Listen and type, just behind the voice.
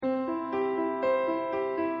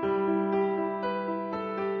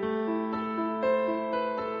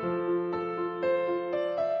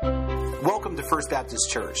Welcome to First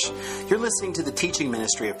Baptist Church. You're listening to the teaching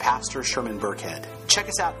ministry of Pastor Sherman Burkhead. Check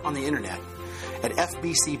us out on the internet at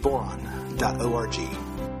fbcboron.org.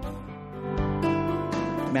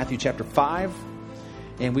 Matthew chapter 5,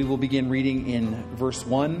 and we will begin reading in verse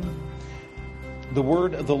 1. The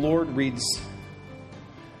word of the Lord reads,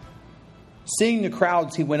 "Seeing the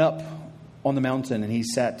crowds, he went up on the mountain, and he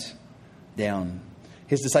sat down.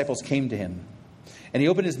 His disciples came to him. And he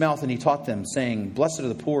opened his mouth and he taught them, saying, Blessed are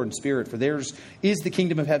the poor in spirit, for theirs is the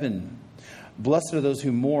kingdom of heaven. Blessed are those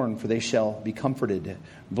who mourn, for they shall be comforted.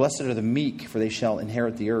 Blessed are the meek, for they shall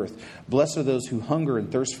inherit the earth. Blessed are those who hunger and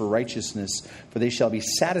thirst for righteousness, for they shall be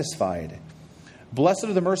satisfied. Blessed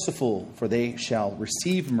are the merciful, for they shall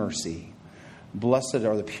receive mercy. Blessed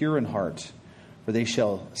are the pure in heart, for they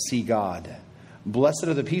shall see God. Blessed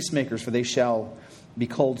are the peacemakers, for they shall be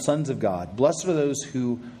called sons of God. Blessed are those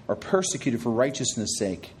who are persecuted for righteousness'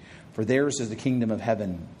 sake, for theirs is the kingdom of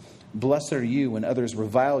heaven. Blessed are you when others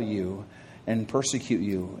revile you and persecute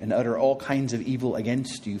you and utter all kinds of evil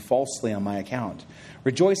against you falsely on my account.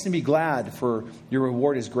 Rejoice and be glad, for your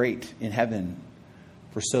reward is great in heaven,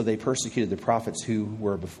 for so they persecuted the prophets who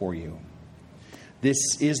were before you." This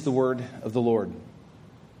is the word of the Lord.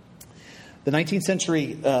 The 19th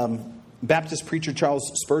century Baptist preacher Charles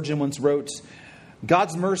Spurgeon once wrote,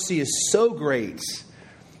 "God's mercy is so great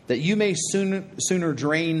that you may sooner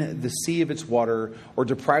drain the sea of its water or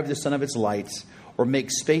deprive the sun of its light or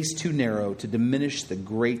make space too narrow to diminish the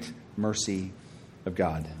great mercy of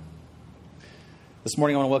God." This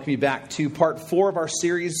morning I want to welcome you back to part 4 of our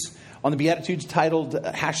series on the Beatitudes titled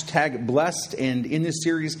 #Blessed. And in this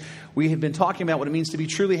series we have been talking about what it means to be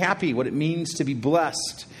truly happy, what it means to be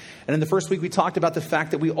blessed. And in the first week we talked about the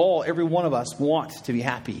fact that we all, every one of us, want to be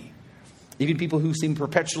happy. Even people who seem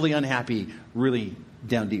perpetually unhappy really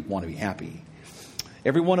down deep want to be happy.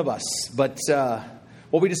 Every one of us. But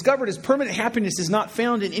what we discovered is permanent happiness is not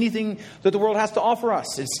found in anything that the world has to offer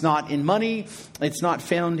us. It's not in money. It's not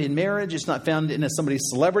found in marriage. It's not found in somebody's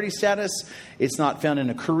celebrity status. It's not found in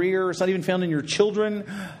a career. It's not even found in your children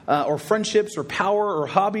or friendships or power or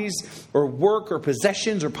hobbies or work or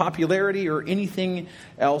possessions or popularity or anything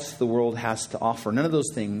else the world has to offer. None of those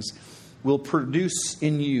things will produce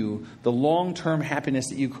in you the long-term happiness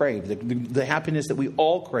that you crave, the happiness that we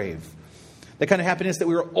all crave. The kind of happiness that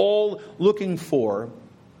we are all looking for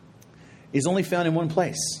is only found in one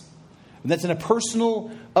place. And that's in a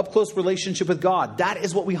personal, up-close relationship with God. That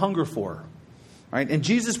is what we hunger for. Right? And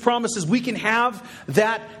Jesus promises we can have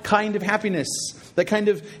that kind of happiness. That kind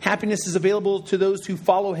of happiness is available to those who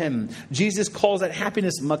follow him. Jesus calls that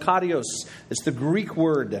happiness makarios. It's the Greek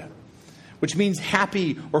word, which means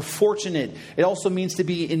happy or fortunate. It also means to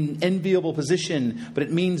be in enviable position, but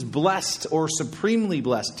it means blessed or supremely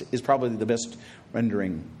blessed is probably the best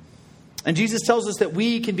rendering. And Jesus tells us that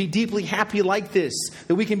we can be deeply happy like this,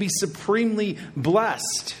 that we can be supremely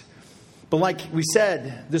blessed. But like we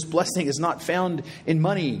said, this blessing is not found in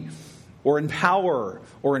money or in power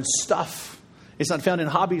or in stuff. It's not found in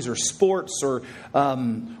hobbies or sports or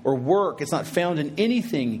work. It's not found in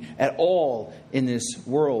anything at all in this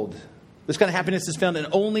world. This kind of happiness is found in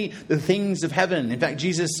only the things of heaven. In fact,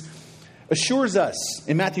 Jesus assures us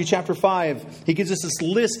in Matthew chapter 5, he gives us this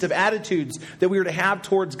list of attitudes that we are to have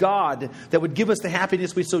towards God that would give us the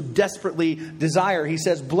happiness we so desperately desire. He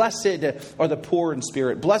says, "Blessed are the poor in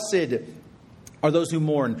spirit. Blessed are those who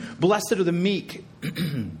mourn. Blessed are the meek.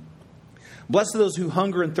 Blessed are those who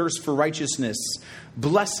hunger and thirst for righteousness.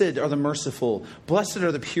 Blessed are the merciful. Blessed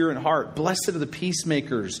are the pure in heart. Blessed are the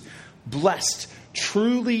peacemakers. Blessed,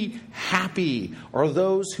 truly happy are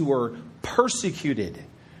those who are persecuted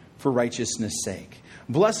for righteousness' sake.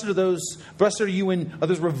 Blessed are you when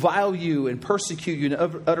others revile you and persecute you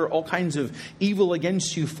and utter all kinds of evil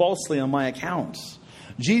against you falsely on my account."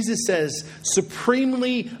 Jesus says,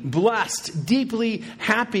 supremely blessed, deeply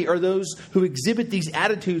happy are those who exhibit these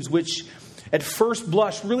attitudes which at first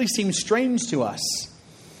blush really seem strange to us.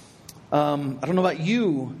 I don't know about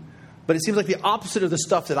you, but it seems like the opposite of the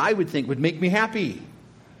stuff that I would think would make me happy.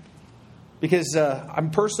 Because I'm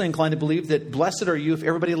personally inclined to believe that blessed are you if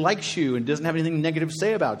everybody likes you and doesn't have anything negative to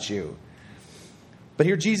say about you. But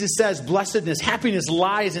here Jesus says blessedness, happiness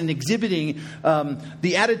lies in exhibiting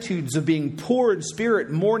the attitudes of being poor in spirit,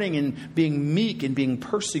 mourning and being meek and being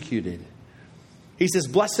persecuted. He says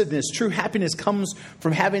blessedness, true happiness comes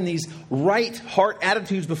from having these right heart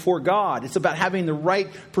attitudes before God. It's about having the right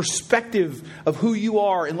perspective of who you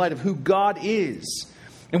are in light of who God is.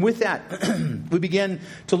 And with that, we began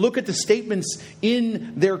to look at the statements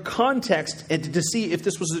in their context and to see if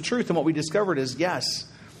this was the truth. And what we discovered is, yes,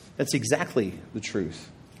 that's exactly the truth.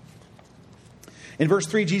 In verse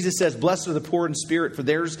 3, Jesus says, blessed are the poor in spirit, for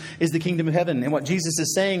theirs is the kingdom of heaven. And what Jesus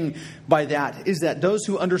is saying by that is that those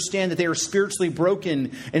who understand that they are spiritually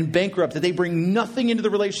broken and bankrupt, that they bring nothing into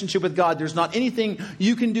the relationship with God. There's not anything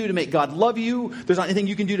you can do to make God love you. There's not anything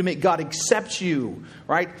you can do to make God accept you,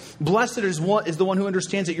 right? Blessed is the one who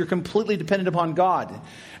understands that you're completely dependent upon God.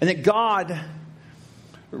 And that God,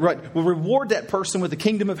 right, will reward that person with the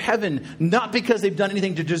kingdom of heaven, not because they've done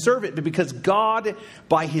anything to deserve it, but because God,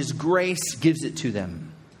 by His grace, gives it to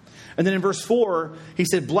them. And then in verse 4, he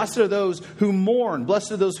said, blessed are those who mourn.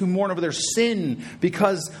 Blessed are those who mourn over their sin,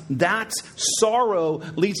 because that sorrow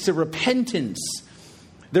leads to repentance.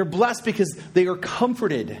 They're blessed because they are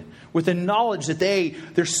comforted with the knowledge that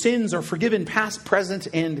their sins are forgiven, past, present,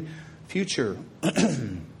 and future.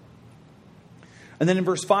 And then in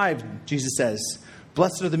verse 5, Jesus says,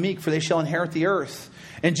 blessed are the meek, for they shall inherit the earth.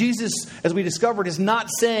 And Jesus, as we discovered, is not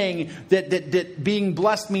saying that being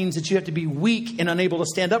blessed means that you have to be weak and unable to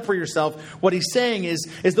stand up for yourself. What He's saying is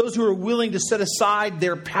those who are willing to set aside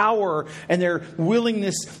their power and their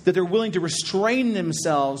willingness, that they're willing to restrain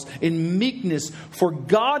themselves in meekness for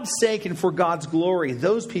God's sake and for God's glory.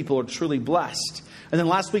 Those people are truly blessed. And then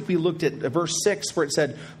last week we looked at verse 6 where it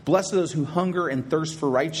said, blessed are those who hunger and thirst for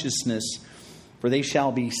righteousness, for they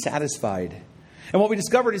shall be satisfied. And what we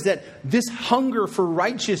discovered is that this hunger for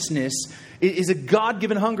righteousness is a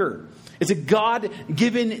God-given hunger. It's a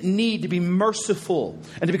God-given need to be merciful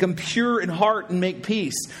and to become pure in heart and make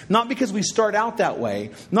peace. Not because we start out that way,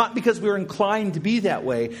 not because we're inclined to be that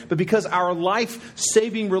way, but because our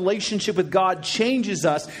life-saving relationship with God changes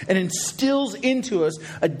us and instills into us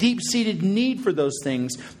a deep-seated need for those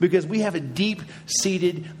things, because we have a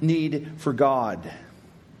deep-seated need for God.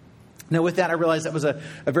 Now, with that, I realize that was a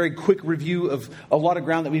very quick review of a lot of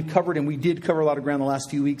ground that we've covered, and we did cover a lot of ground the last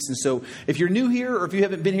few weeks. And so if you're new here or if you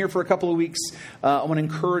haven't been here for a couple of weeks, I want to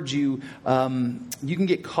encourage you, you can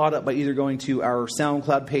get caught up by either going to our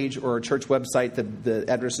SoundCloud page or our church website.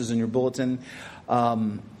 The address is in your bulletin.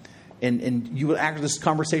 And you will, after this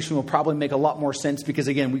conversation, will probably make a lot more sense because,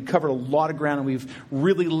 again, we covered a lot of ground and we've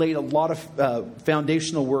really laid a lot of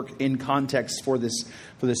foundational work in context for this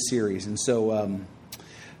series. And so...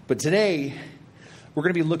 But today, we're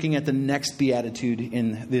going to be looking at the next beatitude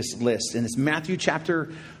in this list. And it's Matthew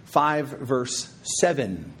chapter 5, verse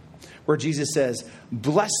 7, where Jesus says,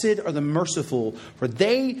 blessed are the merciful, for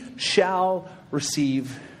they shall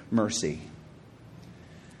receive mercy.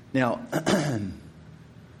 Now, I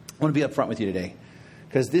want to be upfront with you today,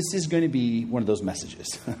 because this is going to be one of those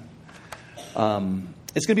messages. It's going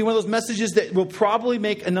to be one of those messages that will probably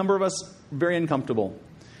make a number of us very uncomfortable.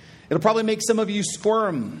 It'll probably make some of you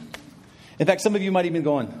squirm. In fact, some of you might even be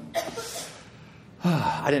going,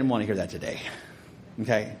 I didn't want to hear that today.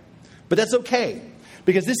 Okay? But that's okay.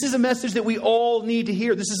 Because this is a message that we all need to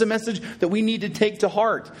hear. This is a message that we need to take to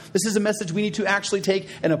heart. This is a message we need to actually take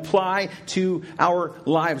and apply to our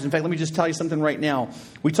lives. In fact, let me just tell you something right now.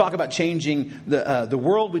 We talk about changing the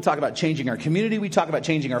world. We talk about changing our community. We talk about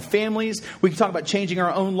changing our families. We talk about changing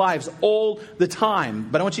our own lives all the time.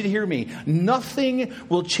 But I want you to hear me. Nothing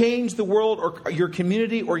will change the world or your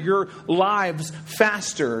community or your lives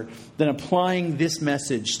faster than applying this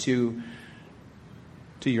message to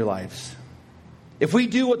your lives. If we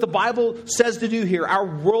do what the Bible says to do here, our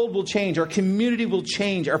world will change, our community will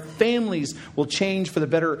change, our families will change for the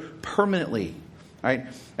better permanently. Right?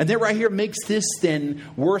 And that right here makes this then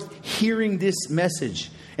worth hearing this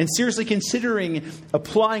message and seriously considering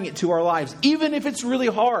applying it to our lives, even if it's really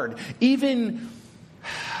hard, even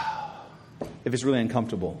if it's really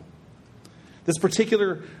uncomfortable. This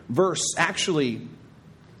particular verse actually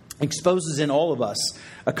exposes in all of us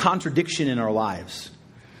a contradiction in our lives.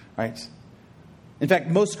 Right? In fact,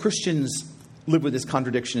 most Christians live with this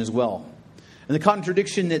contradiction as well. And the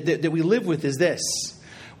contradiction that we live with is this.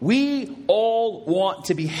 We all want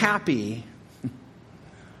to be happy,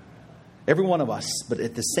 every one of us, but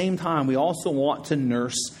at the same time, we also want to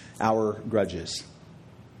nurse our grudges.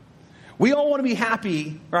 We all want to be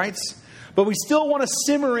happy, right? But we still want to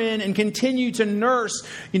simmer in and continue to nurse,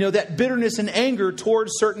 that bitterness and anger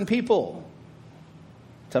towards certain people.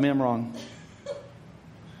 Tell me I'm wrong.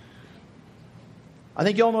 I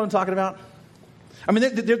think you all know what I'm talking about. I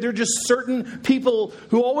mean, there are just certain people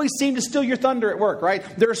who always seem to steal your thunder at work, right?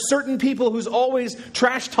 There are certain people who's always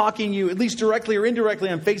trash talking you, at least directly or indirectly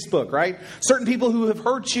on Facebook, right? Certain people who have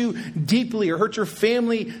hurt you deeply or hurt your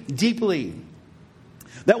family deeply.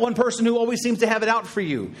 That one person who always seems to have it out for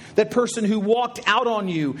you. That person who walked out on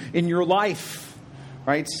you in your life,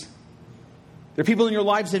 right? There are people in your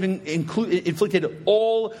lives that have inflicted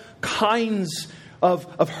all kinds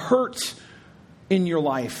of hurt in your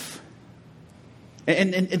life.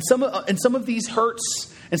 And some of these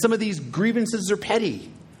hurts and some of these grievances are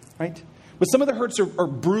petty, right? But some of the hurts are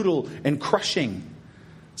brutal and crushing.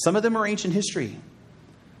 Some of them are ancient history.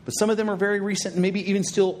 But some of them are very recent and maybe even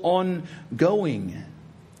still ongoing.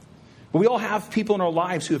 But we all have people in our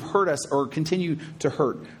lives who have hurt us or continue to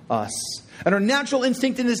hurt us. And our natural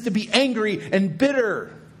instinct is to be angry and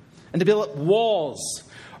bitter and to build up walls.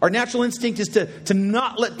 Our natural instinct is to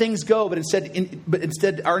not let things go, but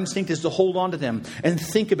instead our instinct is to hold on to them and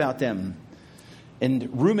think about them and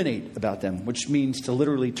ruminate about them, which means to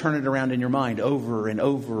literally turn it around in your mind over and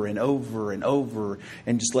over and over and over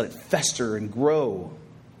and just let it fester and grow.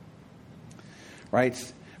 Right?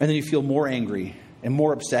 And then you feel more angry and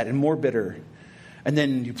more upset and more bitter. And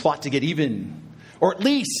then you plot to get even. Or at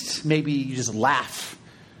least maybe you just laugh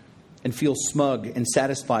and feel smug and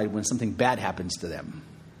satisfied when something bad happens to them.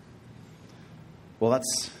 Well,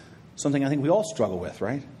 that's something I think we all struggle with,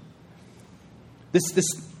 right? This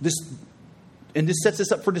sets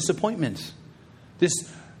us up for disappointment.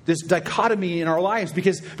 This dichotomy in our lives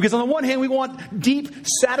because on the one hand we want deep,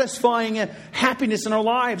 satisfying happiness in our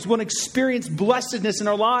lives. We want to experience blessedness in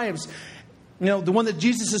our lives. You know, the one that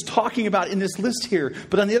Jesus is talking about in this list here.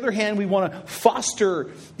 But on the other hand, we want to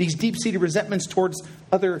foster these deep-seated resentments towards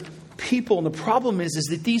other people. And the problem is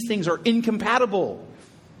that these things are incompatible.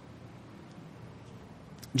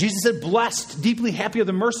 Jesus said, blessed, deeply happy are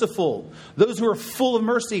the merciful, those who are full of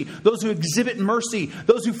mercy, those who exhibit mercy,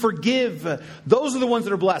 those who forgive. Those are the ones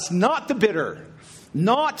that are blessed, not the bitter,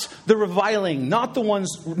 not the reviling, not the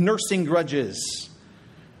ones nursing grudges,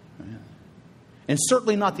 and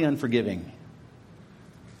certainly not the unforgiving.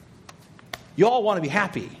 You all want to be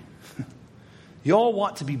happy. You all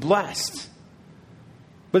want to be blessed.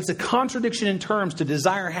 But it's a contradiction in terms to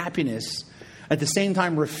desire happiness, at the same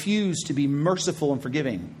time refuse to be merciful and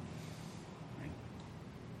forgiving.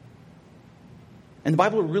 And the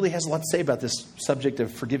Bible really has a lot to say about this subject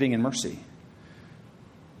of forgiving and mercy.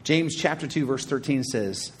 James chapter 2, verse 13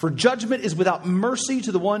 says, "For judgment is without mercy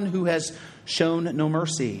to the one who has shown no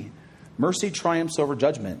mercy. Mercy triumphs over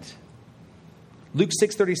judgment." Luke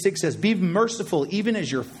 6:36 says, "Be merciful even as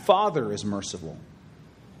your Father is merciful."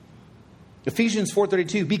 Ephesians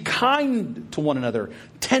 4:32, "Be kind to one another,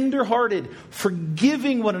 tender-hearted,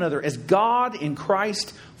 forgiving one another as God in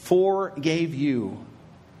Christ forgave you."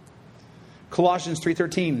 Colossians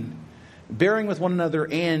 3:13, "Bearing with one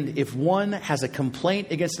another, and if one has a complaint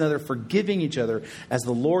against another, forgiving each other, as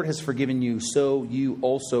the Lord has forgiven you, so you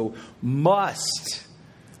also must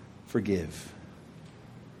forgive."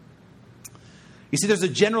 You see, there's a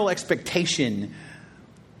general expectation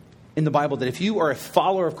in the Bible that if you are a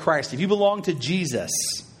follower of Christ, if you belong to Jesus,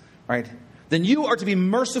 right, then you are to be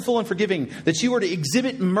merciful and forgiving, that you are to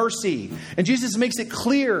exhibit mercy. And Jesus makes it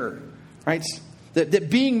clear, right, that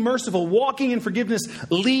being merciful, walking in forgiveness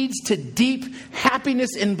leads to deep happiness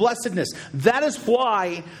and blessedness. That is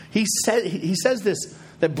why he says this,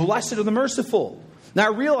 that blessed are the merciful. Now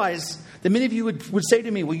I realize that many of you would say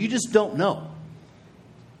to me, well, you just don't know.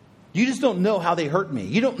 You just don't know how they hurt me.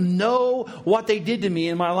 You don't know what they did to me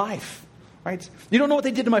in my life, right? You don't know what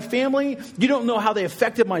they did to my family. You don't know how they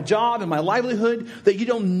affected my job and my livelihood. That you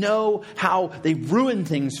don't know how they ruined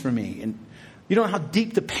things for me. And you don't know how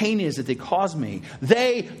deep the pain is that they caused me.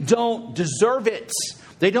 They don't deserve it.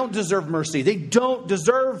 They don't deserve mercy. They don't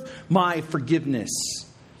deserve my forgiveness.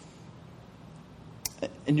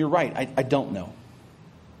 And you're right. I don't know.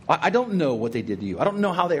 I don't know what they did to you. I don't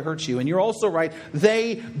know how they hurt you. And you're also right.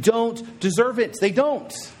 They don't deserve it. They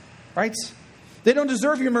don't. Right? They don't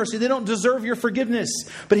deserve your mercy. They don't deserve your forgiveness.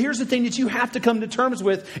 But here's the thing that you have to come to terms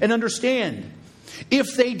with and understand.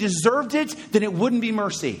 If they deserved it, then it wouldn't be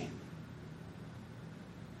mercy.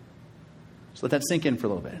 So let that sink in for a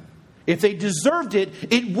little bit. If they deserved it,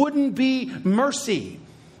 it wouldn't be mercy.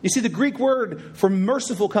 You see, the Greek word for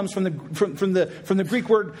merciful comes from the Greek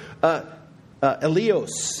word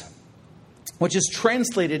eleos, which is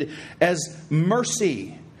translated as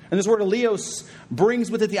mercy. And this word eleos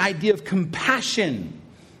brings with it the idea of compassion,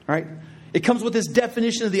 right? It comes with this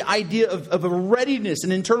definition of the idea of a readiness,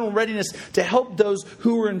 an internal readiness to help those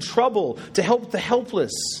who are in trouble, to help the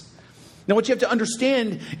helpless. Now, what you have to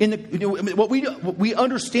understand we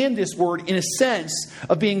understand this word in a sense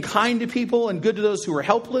of being kind to people and good to those who are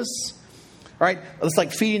helpless. Right? It's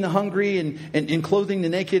like feeding the hungry and clothing the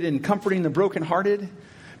naked and comforting the brokenhearted.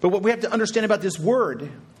 But what we have to understand about this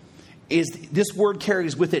word is this word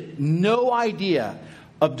carries with it no idea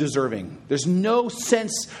of deserving. There's no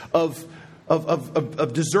sense of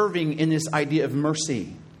deserving in this idea of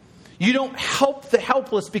mercy. You don't help the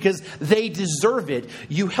helpless because they deserve it.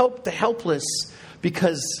 You help the helpless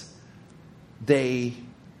because they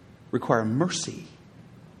require mercy.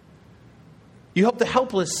 You help the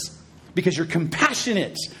helpless because you're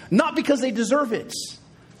compassionate, not because they deserve it.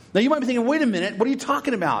 Now you might be thinking, wait a minute, what are you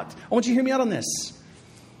talking about? I want you to hear me out on this.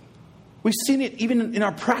 We've seen it even in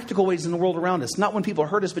our practical ways in the world around us. Not when people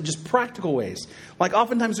hurt us, but just practical ways. Like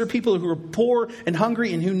oftentimes there are people who are poor and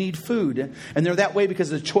hungry and who need food. And they're that way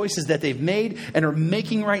because of the choices that they've made and are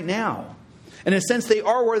making right now. And in a sense, they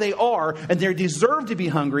are where they are and they deserve to be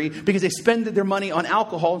hungry because they spend their money on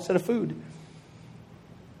alcohol instead of food.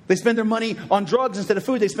 They spend their money on drugs instead of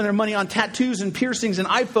food. They spend their money on tattoos and piercings and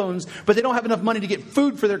iPhones, but they don't have enough money to get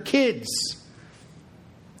food for their kids.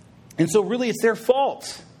 And so really it's their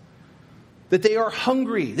fault that they are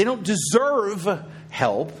hungry. They don't deserve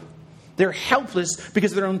help. They're helpless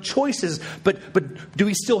because of their own choices. But do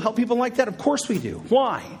we still help people like that? Of course we do.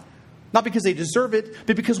 Why? Not because they deserve it,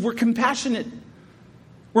 but because we're compassionate.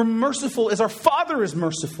 We're merciful as our Father is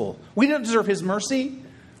merciful. We don't deserve His mercy.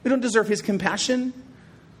 We don't deserve His compassion.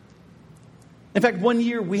 In fact, one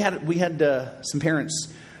year we had some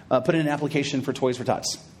parents put in an application for Toys for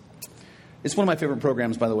Tots. It's one of my favorite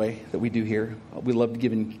programs, by the way, that we do here. We love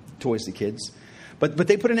giving toys to kids. But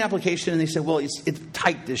they put in an application and they said, well, it's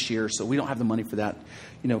tight this year, so we don't have the money for that,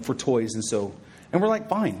 for toys. And we're like,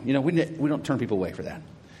 fine, we don't turn people away for that.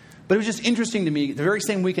 But it was just interesting to me. The very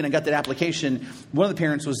same weekend I got that application, one of the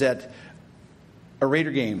parents was at a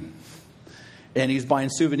Raider game. And he's buying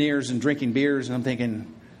souvenirs and drinking beers. And I'm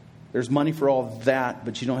thinking, there's money for all of that,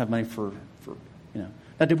 but you don't have money for. Now,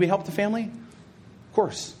 did we help the family? Of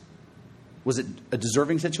course. Was it a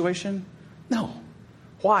deserving situation? No.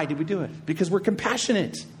 Why did we do it? Because we're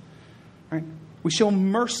compassionate. Right? We show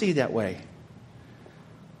mercy that way.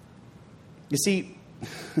 You see,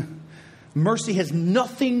 mercy has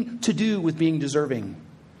nothing to do with being deserving.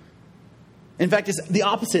 In fact, it's the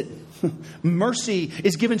opposite. Mercy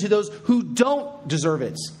is given to those who don't deserve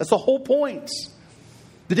it. That's the whole point.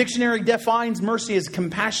 The dictionary defines mercy as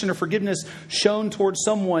compassion or forgiveness shown towards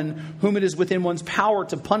someone whom it is within one's power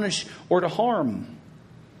to punish or to harm.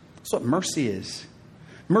 That's what mercy is.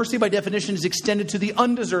 Mercy, by definition, is extended to the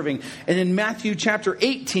undeserving. And in Matthew chapter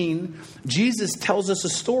 18, Jesus tells us a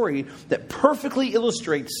story that perfectly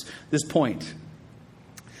illustrates this point.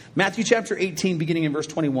 Matthew chapter 18, beginning in verse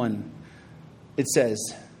 21, it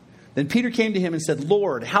says, "Then Peter came to him and said,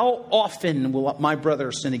 'Lord, how often will my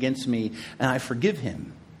brother sin against me and I forgive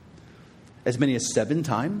him? As many as 7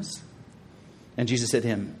 times?' And Jesus said to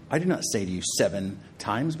him, 'I do not say to you 7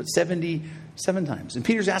 times, but 77 times.'" And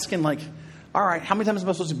Peter's asking, all right, how many times am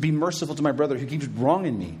I supposed to be merciful to my brother who keeps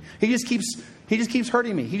wronging me? He just keeps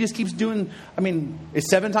hurting me. He just keeps doing, is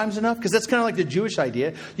 7 times enough? Because that's kind of like the Jewish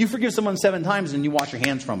idea. You forgive someone 7 times and you wash your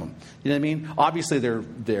hands from them. You know what I mean? Obviously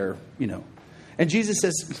they're. And Jesus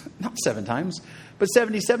says, not 7 times, but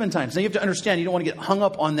 77 times. Now you have to understand, you don't want to get hung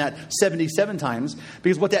up on that 77 times,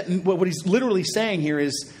 because what he's literally saying here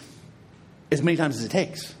is as many times as it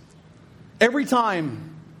takes. Every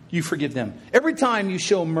time you forgive them, every time you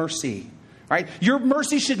show mercy, right? Your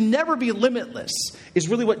mercy should never be limitless, is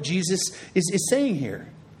really what Jesus is saying here.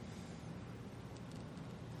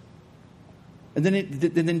 And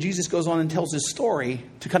then Jesus goes on and tells his story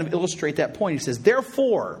to kind of illustrate that point. He says,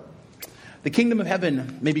 "Therefore, the kingdom of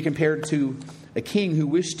heaven may be compared to a king who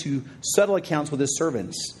wished to settle accounts with his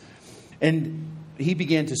servants. And he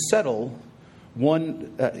began to settle. One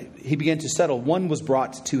was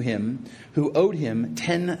brought to him who owed him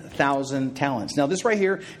 10,000 talents. Now, this right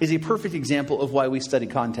here is a perfect example of why we study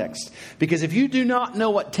context. Because if you do not know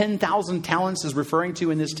what 10,000 talents is referring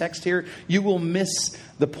to in this text here, you will miss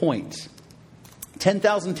the point.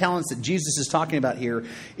 10,000 talents that Jesus is talking about here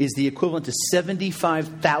is the equivalent to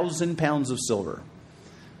 75,000 pounds of silver.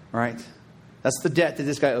 All right? That's the debt that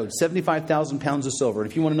this guy owed, 75,000 pounds of silver.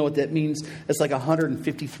 And if you want to know what that means, that's like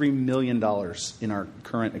 $153 million in our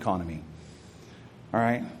current economy. All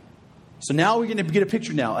right? So now we're going to get a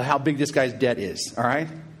picture now of how big this guy's debt is. All right?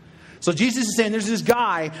 So Jesus is saying there's this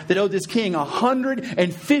guy that owed this king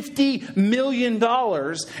 $150 million.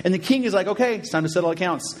 And the king is like, okay, it's time to settle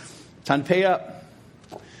accounts. Time to pay up.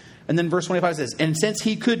 And then verse 25 says, "And since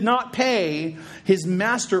he could not pay, his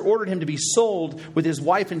master ordered him to be sold with his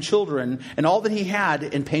wife and children and all that he had,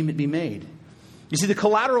 and payment be made." You see, the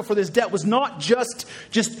collateral for this debt was not just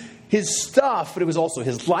his stuff, but it was also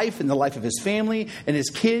his life and the life of his family and his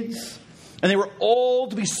kids. And they were all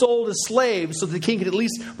to be sold as slaves so that the king could at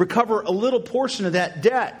least recover a little portion of that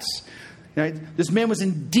debt. Right? This man was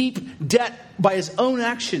in deep debt by his own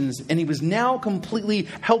actions, and he was now completely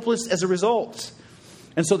helpless as a result.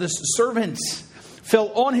 And so this servant fell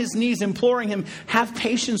on his knees, imploring him, "Have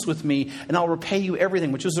patience with me, and I'll repay you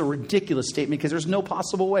everything," which was a ridiculous statement because there's no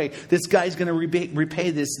possible way this guy's going to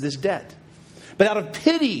repay this debt. But out of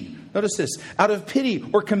pity, notice this, out of pity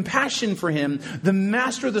or compassion for him, the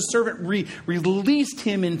master of the servant released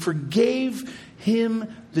him and forgave him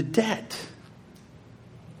the debt.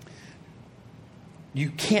 You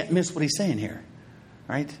can't miss what he's saying here,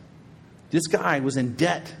 right? This guy was in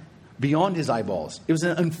debt beyond his eyeballs. It was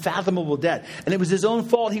an unfathomable debt. And it was his own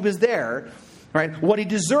fault he was there, right? What he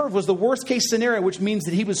deserved was the worst case scenario, which means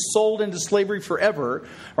that he was sold into slavery forever,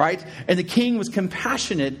 right? And the king was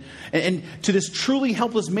compassionate and to this truly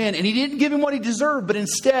helpless man. And he didn't give him what he deserved, but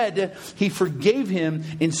instead he forgave him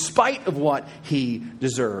in spite of what he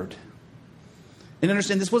deserved. And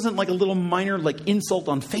understand, this wasn't like a little minor insult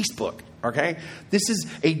on Facebook. Okay? This is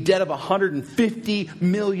a debt of $150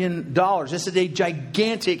 million. This is a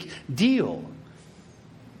gigantic deal.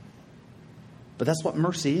 But that's what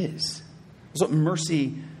mercy is. That's what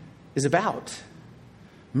mercy is about.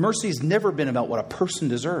 Mercy has never been about what a person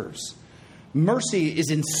deserves. Mercy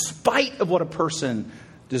is in spite of what a person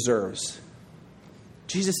deserves.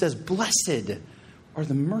 Jesus says, "Blessed are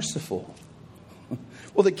the merciful."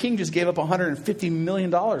 Well, the king just gave up $150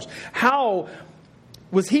 million. How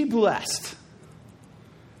was he blessed?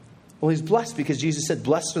 Well, he's blessed because Jesus said,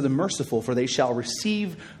 "Blessed are the merciful, for they shall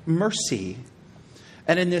receive mercy."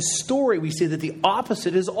 And in this story, we see that the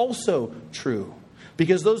opposite is also true.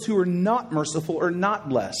 Because those who are not merciful are not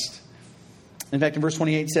blessed. In fact, in verse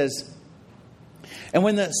 28 it says, "And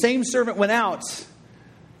when the same servant went out,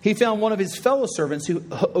 he found one of his fellow servants who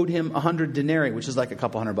owed him 100 denarii, which is like a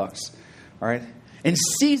couple $100. All right? And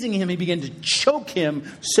seizing him, he began to choke him,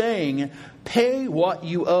 saying, 'Pay what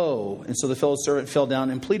you owe.' And so the fellow servant fell down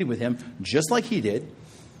and pleaded with him, just like he did.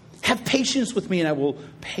 'Have patience with me and I will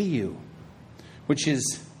pay you.'" Which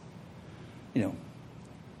is,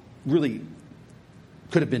 really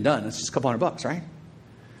could have been done. It's just a couple $100, right?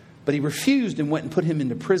 But he refused and went and put him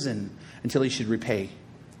into prison until he should repay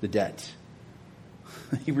the debt.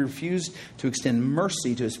 He refused to extend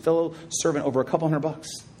mercy to his fellow servant over a couple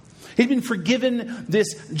 $100. He'd been forgiven this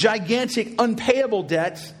gigantic, unpayable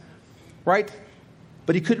debt, right?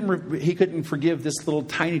 But he couldn't forgive this little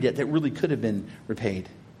tiny debt that really could have been repaid.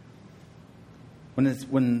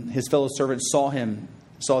 When his fellow servants saw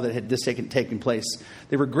that had this taken place,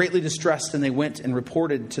 they were greatly distressed, and they went and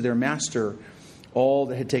reported to their master all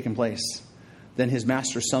that had taken place. Then his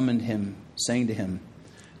master summoned him, saying to him,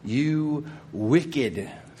 "You wicked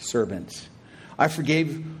servant, I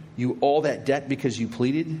forgave you all that debt because you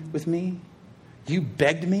pleaded with me. You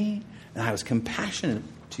begged me, and I was compassionate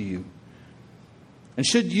to you. And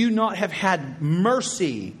should you not have had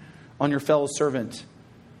mercy on your fellow servant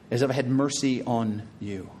as I've had mercy on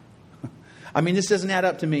you?" I mean, this doesn't add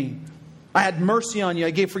up to me. I had mercy on you.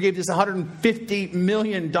 I forgave this $150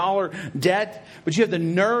 million debt. But you have the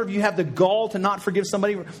nerve, you have the gall to not forgive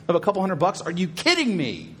somebody of a couple $100. Are you kidding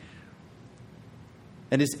me?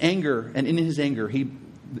 And in his anger,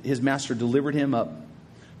 his master delivered him up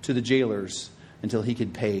to the jailers until he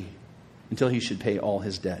should pay all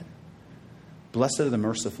his debt. Blessed are the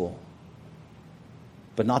merciful,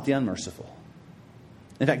 but not the unmerciful.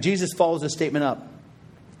 In fact, Jesus follows this statement up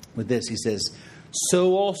with this. He says,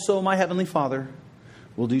 "So also my heavenly Father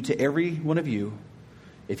will do to every one of you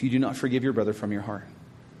if you do not forgive your brother from your heart."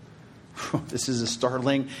 This is a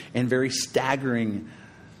startling and very staggering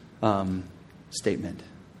statement.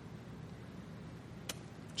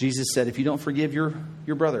 Jesus said, if you don't forgive your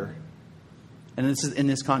brother, and in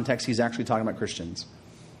this context, he's actually talking about Christians.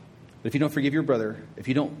 But if you don't forgive your brother, if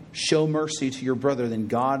you don't show mercy to your brother, then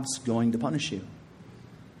God's going to punish you.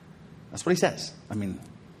 That's what he says. I mean,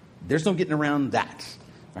 there's no getting around that,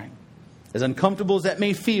 right? As uncomfortable as that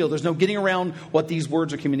may feel, there's no getting around what these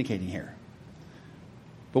words are communicating here.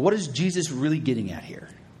 But what is Jesus really getting at here?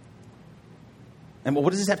 And what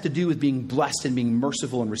does this have to do with being blessed and being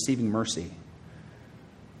merciful and receiving mercy?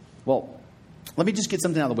 Well, let me just get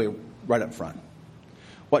something out of the way right up front.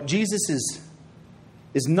 What Jesus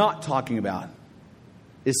is not talking about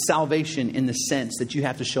is salvation in the sense that you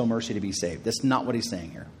have to show mercy to be saved. That's not what he's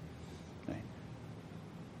saying here. Okay?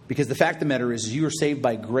 Because the fact of the matter is you are saved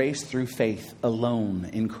by grace through faith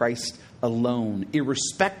alone, in Christ alone,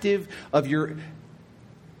 irrespective of your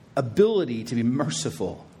ability to be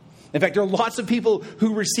merciful. In fact, there are lots of people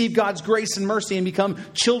who receive God's grace and mercy and become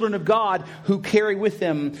children of God who carry with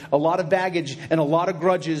them a lot of baggage and a lot of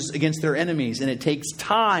grudges against their enemies. And it takes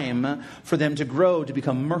time for them to grow to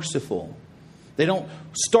become merciful. They don't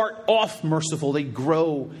start off merciful. They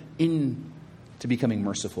grow into becoming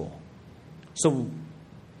merciful. So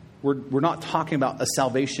We're not talking about a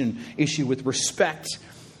salvation issue with respect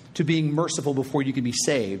to being merciful before you can be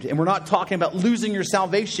saved. And we're not talking about losing your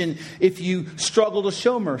salvation if you struggle to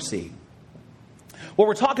show mercy. What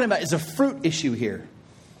we're talking about is a fruit issue here.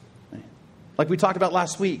 Like we talked about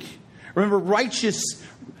last week. Remember, righteousness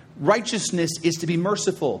is to be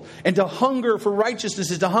merciful. And to hunger for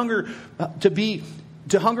righteousness is to hunger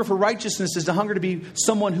for righteousness is to hunger to be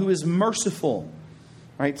someone who is merciful.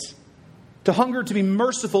 Right? To hunger to be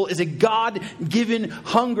merciful is a God-given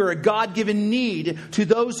hunger, a God-given need to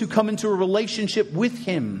those who come into a relationship with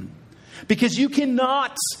Him. Because you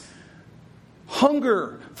cannot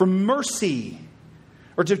hunger for mercy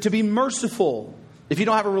or to be merciful if you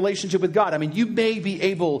don't have a relationship with God. I mean, you may be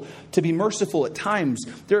able to be merciful at times.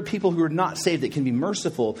 There are people who are not saved that can be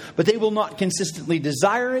merciful, but they will not consistently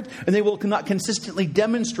desire it, and they will not consistently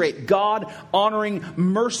demonstrate God-honoring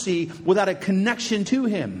mercy without a connection to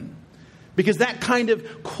Him. Because that kind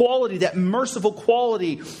of quality, that merciful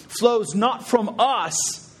quality, flows not from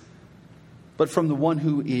us, but from the one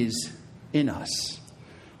who is in us.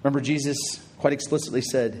 Remember, Jesus quite explicitly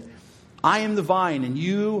said, I am the vine and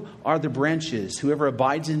you are the branches. Whoever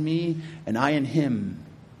abides in me and I in him,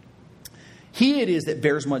 he it is that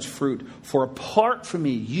bears much fruit. For apart from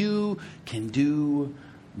me, you can do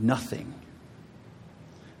nothing.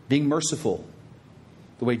 Being merciful,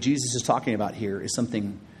 the way Jesus is talking about here, is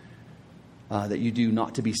something that you do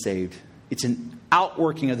not to be saved. It's an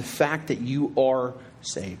outworking of the fact that you are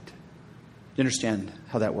saved. You understand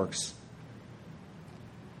how that works?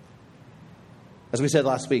 As we said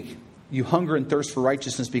last week, you hunger and thirst for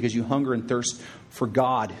righteousness because you hunger and thirst for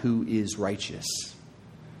God who is righteous,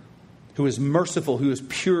 who is merciful, who is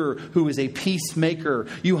pure, who is a peacemaker.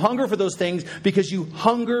 You hunger for those things because you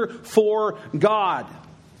hunger for God.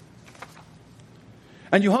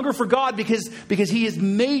 And you hunger for God because He has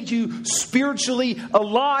made you spiritually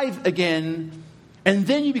alive again. And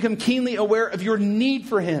then you become keenly aware of your need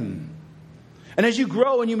for Him. And as you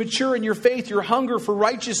grow and you mature in your faith, your hunger for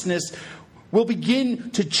righteousness will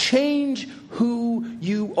begin to change who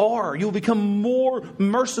you are. You will become more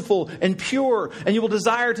merciful and pure, and you will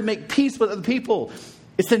desire to make peace with other people.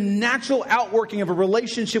 It's the natural outworking of a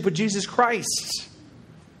relationship with Jesus Christ.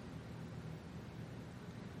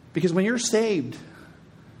 Because when you're saved,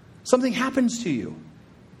 something happens to you.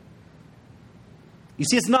 You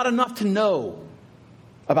see, it's not enough to know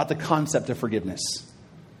about the concept of forgiveness.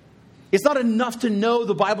 It's not enough to know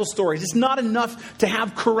the Bible stories. It's not enough to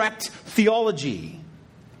have correct theology.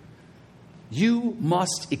 You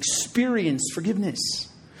must experience forgiveness.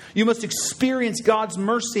 You must experience God's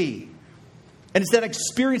mercy. And it's that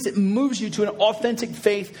experience that moves you to an authentic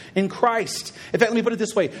faith in Christ. In fact, let me put it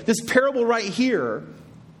this way. This parable right here,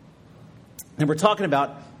 and we're talking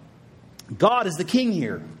about God is the king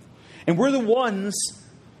here. And we're the ones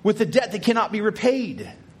with the debt that cannot be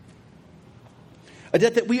repaid. A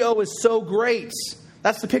debt that we owe is so great.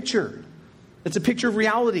 That's the picture. It's a picture of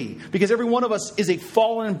reality. Because every one of us is a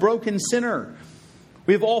fallen and broken sinner.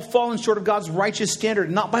 We have all fallen short of God's righteous standard.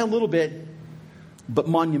 Not by a little bit, but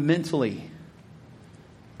monumentally.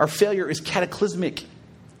 Our failure is cataclysmic.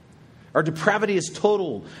 Our depravity is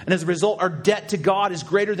total. And as a result, our debt to God is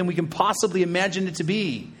greater than we can possibly imagine it to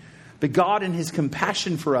be. But God, in His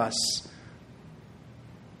compassion for us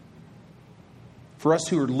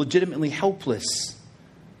who are legitimately helpless,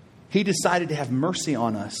 He decided to have mercy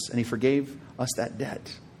on us, and He forgave us that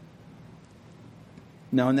debt.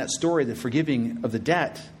 Now, in that story, the forgiving of the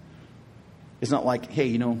debt is not like,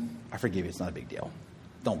 hey, I forgive you. It's not a big deal.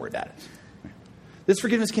 Don't worry about it. This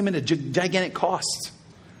forgiveness came at a gigantic cost,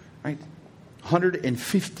 right?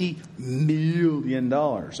 $150 million,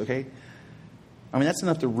 okay? I mean, that's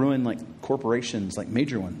enough to ruin like corporations, like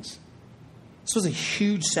major ones. This was a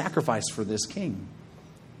huge sacrifice for this king.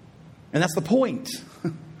 And that's the point.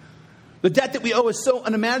 The debt that we owe is so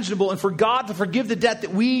unimaginable, and for God to forgive the debt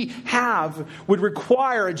that we have would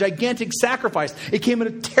require a gigantic sacrifice. It came at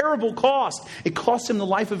a terrible cost. It cost Him the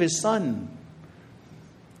life of His Son.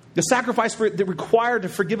 The sacrifice that required to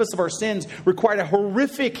forgive us of our sins required a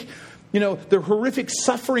horrific, the horrific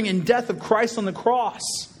suffering and death of Christ on the cross.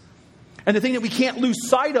 And the thing that we can't lose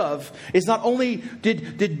sight of is not only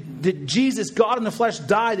did Jesus, God in the flesh,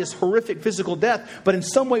 die this horrific physical death, but in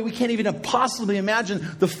some way we can't even possibly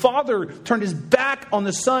imagine the Father turned His back on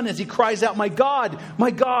the Son as He cries out, my God,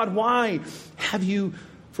 why have you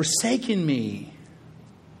forsaken me?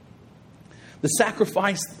 The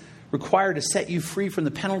sacrifice required to set you free from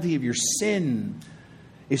the penalty of your sin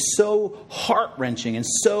is so heart-wrenching and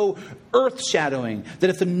so earth-shadowing that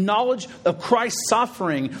if the knowledge of Christ's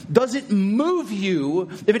suffering doesn't move you,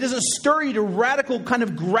 if it doesn't stir you to radical kind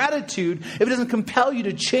of gratitude, if it doesn't compel you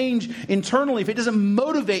to change internally, if it doesn't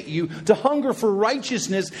motivate you to hunger for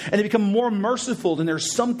righteousness and to become more merciful, then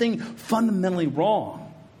there's something fundamentally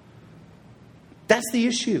wrong. That's the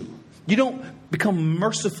issue. You don't become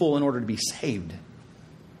merciful in order to be saved.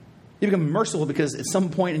 You become merciful because at some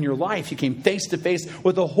point in your life you came face to face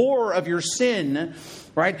with the horror of your sin,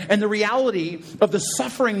 right? And the reality of the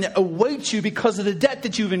suffering that awaits you because of the debt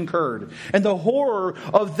that you've incurred. And the horror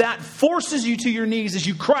of that forces you to your knees as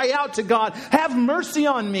you cry out to God, have mercy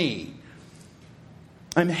on me.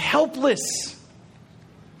 I'm helpless.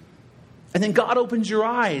 And then God opens your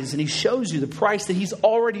eyes and He shows you the price that He's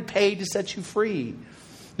already paid to set you free.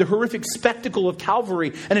 The horrific spectacle of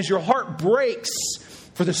Calvary. And as your heart breaks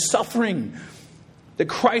for the suffering that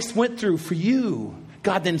Christ went through for you,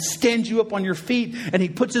 God then stands you up on your feet and He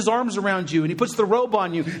puts His arms around you and He puts the robe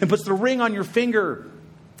on you and puts the ring on your finger.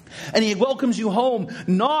 And He welcomes you home,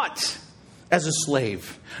 not as a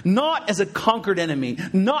slave, not as a conquered enemy,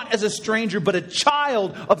 not as a stranger, but a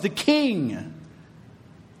child of the King.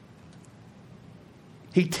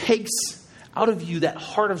 He takes out of you that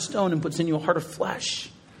heart of stone and puts in you a heart of flesh.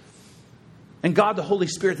 And God, the Holy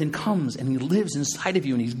Spirit, then comes and He lives inside of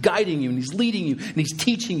you and He's guiding you and He's leading you and He's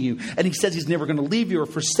teaching you. And He says He's never going to leave you or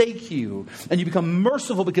forsake you. And you become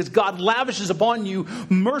merciful because God lavishes upon you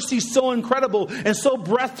mercy so incredible and so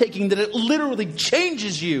breathtaking that it literally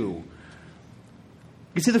changes you.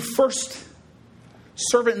 You see, the first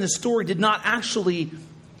servant in the story did not actually,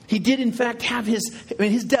 he did in fact have his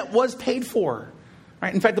debt was paid for.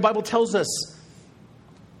 Right? In fact, the Bible tells us,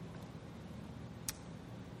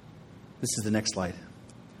 this is the next slide.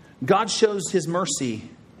 God shows His mercy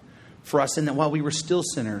for us in that while we were still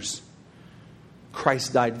sinners,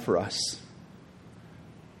 Christ died for us.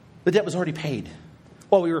 The debt was already paid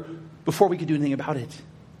before we could do anything about it.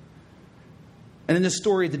 And in this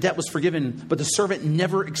story, the debt was forgiven, but the servant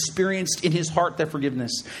never experienced in his heart that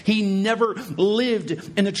forgiveness. He never lived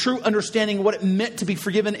in the true understanding of what it meant to be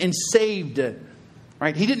forgiven and saved.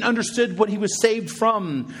 Right? He didn't understand what he was saved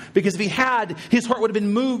from, because if he had, his heart would have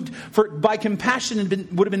been moved by compassion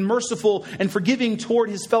and would have been merciful and forgiving toward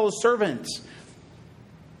his fellow servants.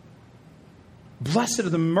 Blessed are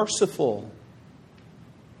the merciful.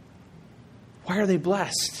 Why are they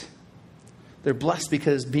blessed? They're blessed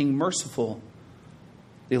because being merciful,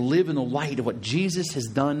 they live in the light of what Jesus has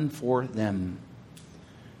done for them.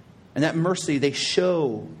 And that mercy they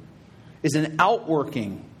show is an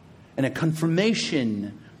outworking and a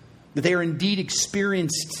confirmation that they are indeed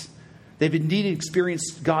experienced. They've indeed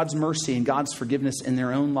experienced God's mercy and God's forgiveness in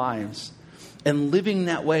their own lives. And living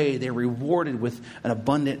that way, they're rewarded with an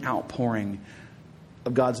abundant outpouring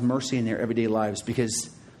of God's mercy in their everyday lives, because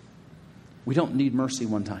we don't need mercy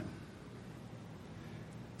one time.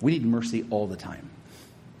 We need mercy all the time.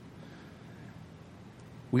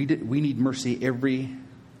 We need mercy every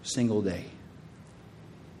single day.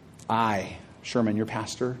 I, Sherman, your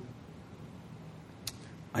pastor,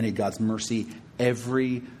 I need God's mercy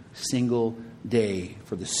every single day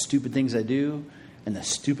for the stupid things I do and the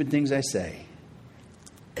stupid things I say.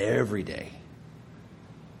 Every day.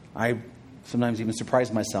 I sometimes even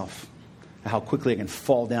surprise myself at how quickly I can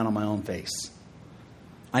fall down on my own face.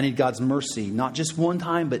 I need God's mercy, not just one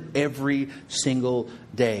time, but every single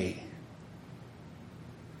day.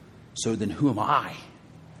 So then who am I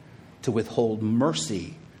to withhold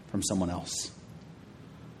mercy from someone else?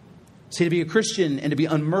 See, to be a Christian and to be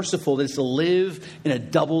unmerciful is to live in a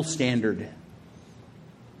double standard.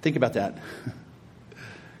 Think about that.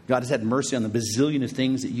 God has had mercy on the bazillion of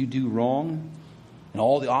things that you do wrong and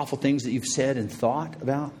all the awful things that you've said and thought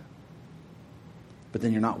about. But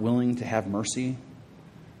then you're not willing to have mercy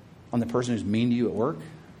on the person who's mean to you at work?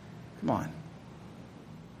 Come on.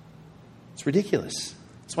 It's ridiculous.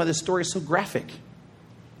 That's why this story is so graphic.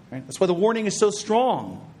 Right? That's why the warning is so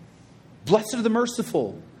strong. Blessed are the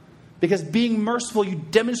merciful. Because being merciful, you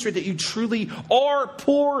demonstrate that you truly are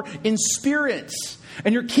poor in spirit.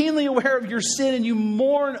 And you're keenly aware of your sin and you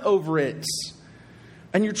mourn over it.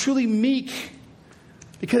 And you're truly meek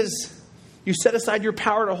because you set aside your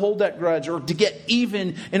power to hold that grudge or to get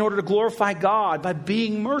even in order to glorify God by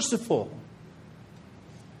being merciful.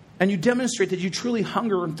 And you demonstrate that you truly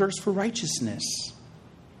hunger and thirst for righteousness.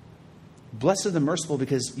 Blessed are the merciful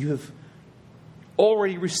because you have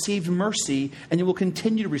already received mercy, and you will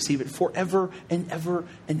continue to receive it forever and ever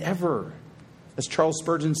and ever. As Charles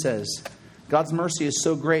Spurgeon says, God's mercy is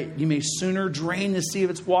so great, you may sooner drain the sea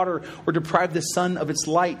of its water or deprive the sun of its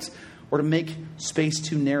light. or to make space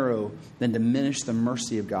too narrow than diminish the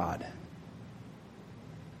mercy of God.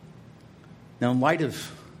 Now, in light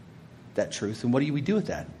of that truth, and what do we do with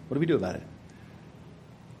that? What do we do about it?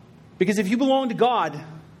 Because if you belong to God,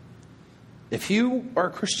 if you are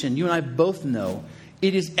a Christian, you and I both know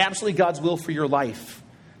it is absolutely God's will for your life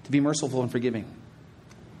to be merciful and forgiving.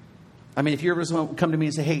 I mean, if you ever come to me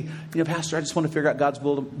and say, hey, Pastor, I just want to figure out God's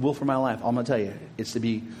will for my life, I'm going to tell you, it's to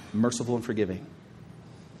be merciful and forgiving.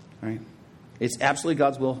 All right? It's absolutely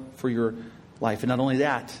God's will for your life. And not only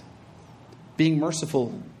that, being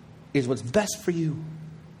merciful is what's best for you.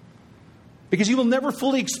 Because you will never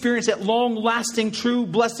fully experience that long-lasting, true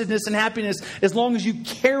blessedness and happiness as long as you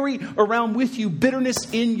carry around with you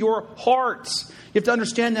bitterness in your heart. You have to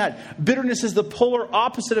understand that. Bitterness is the polar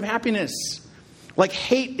opposite of happiness. Like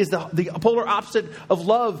hate is the polar opposite of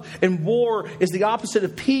love, and war is the opposite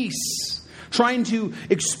of peace. Trying to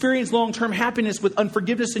experience long-term happiness with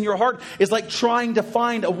unforgiveness in your heart is like trying to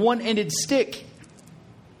find a one-ended stick.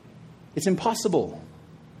 It's impossible.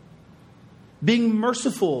 Being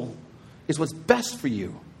merciful is what's best for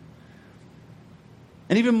you.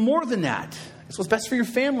 And even more than that, it's what's best for your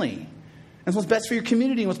family. And it's what's best for your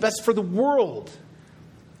community and what's best for the world.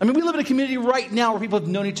 I mean, we live in a community right now where people have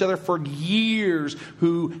known each other for years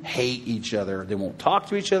who hate each other. They won't talk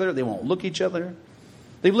to each other. They won't look at each other.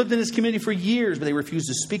 They've lived in this community for years, but they refuse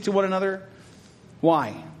to speak to one another.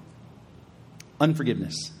 Why?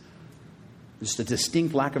 Unforgiveness. Just a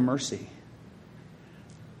distinct lack of mercy.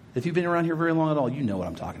 If you've been around here very long at all, you know what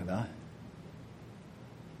I'm talking about.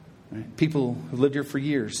 Right? People who've lived here for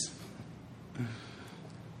years.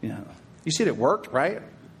 You see it at work, right?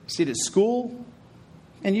 You see it at school.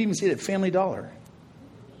 And you even see it at Family Dollar.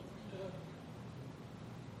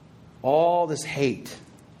 All this hate,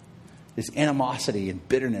 this animosity and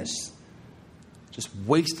bitterness, just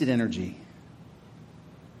wasted energy.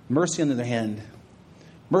 Mercy, on the other hand,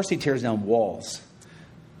 mercy tears down walls.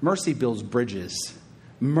 Mercy builds bridges.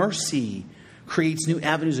 Mercy creates new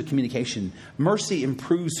avenues of communication. Mercy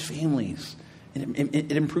improves families.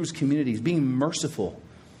 It improves communities. Being merciful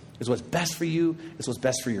is what's best for you. It's what's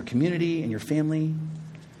best for your community and your family.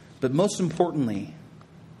 But most importantly,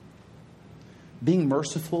 being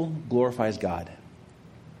merciful glorifies God.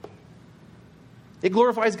 It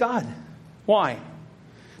glorifies God. Why?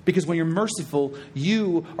 Because when you're merciful,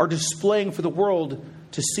 you are displaying for the world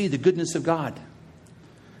to see the goodness of God.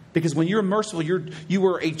 Because when you're merciful, you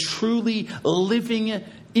are a truly living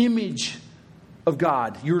image of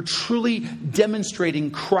God. You're truly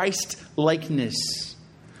demonstrating Christ-likeness.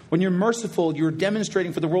 When you're merciful, you're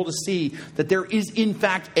demonstrating for the world to see that there is in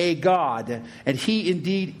fact a God, and He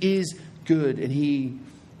indeed is good, and He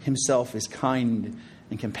Himself is kind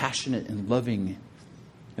and compassionate and loving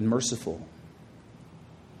and merciful.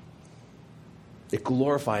 It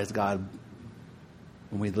glorifies God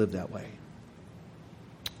when we live that way.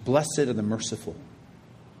 Blessed are the merciful,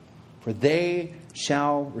 for they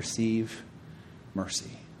shall receive mercy.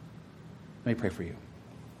 Let me pray for you.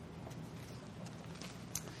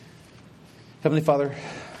 Heavenly Father,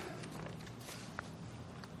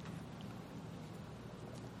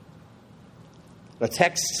 a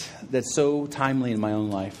text that's so timely in my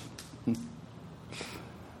own life.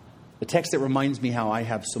 A text that reminds me how I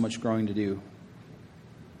have so much growing to do.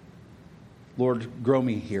 Lord, grow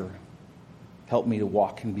me here. Help me to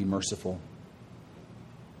walk and be merciful.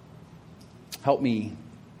 Help me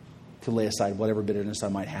to lay aside whatever bitterness I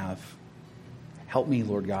might have. Help me,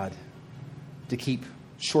 Lord God, to keep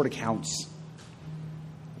short accounts.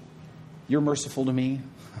 You're merciful to me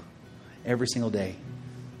every single day.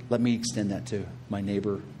 Let me extend that to my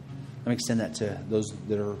neighbor. Let me extend that to those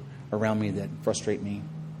that are around me that frustrate me.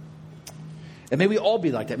 And may we all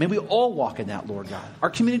be like that. May we all walk in that, Lord God. Our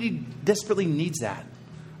community desperately needs that.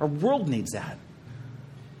 Our world needs that.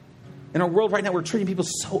 In our world right now, we're treating people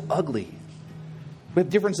so ugly. We have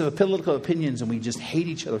differences of political opinions and we just hate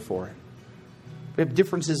each other for it. We have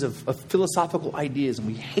differences of philosophical ideas and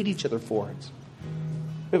we hate each other for it.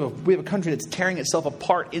 We have a country that's tearing itself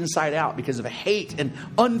apart inside out because of hate and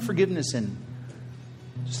unforgiveness and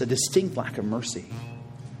just a distinct lack of mercy.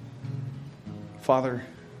 Father,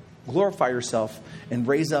 glorify yourself and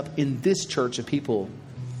raise up in this church a people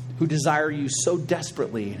who desire you so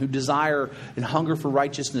desperately, who desire and hunger for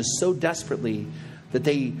righteousness so desperately that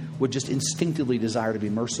they would just instinctively desire to be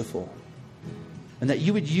merciful. And that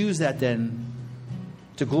you would use that then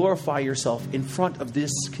to glorify yourself in front of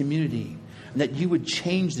this community. And that you would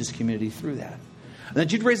change this community through that. And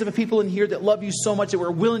that you'd raise up a people in here that love you so much that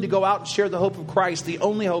we're willing to go out and share the hope of Christ, the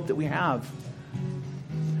only hope that we have.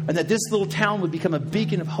 And that this little town would become a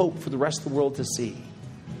beacon of hope for the rest of the world to see.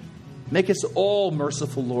 Make us all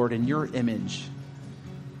merciful, Lord, in your image.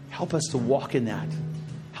 Help us to walk in that.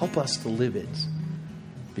 Help us to live it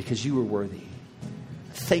because you are worthy.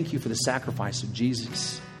 Thank you for the sacrifice of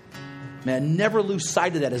Jesus. May I never lose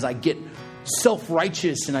sight of that as I get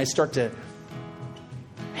self-righteous and I start to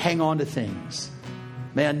hang on to things.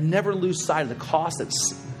 May I never lose sight of the cost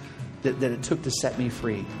that it took to set me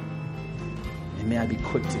free. And may I be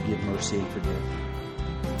quick to give mercy and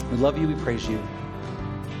forgive. We love you. We praise you.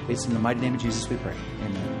 It's in the mighty name of Jesus we pray.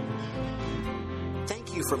 Amen.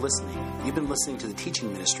 Thank you for listening. You've been listening to the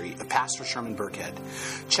teaching ministry of Pastor Sherman Burkhead.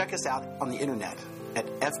 Check us out on the internet at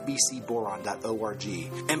fbcboron.org.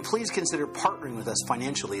 And please consider partnering with us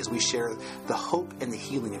financially as we share the hope and the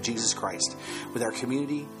healing of Jesus Christ with our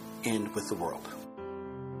community and with the world.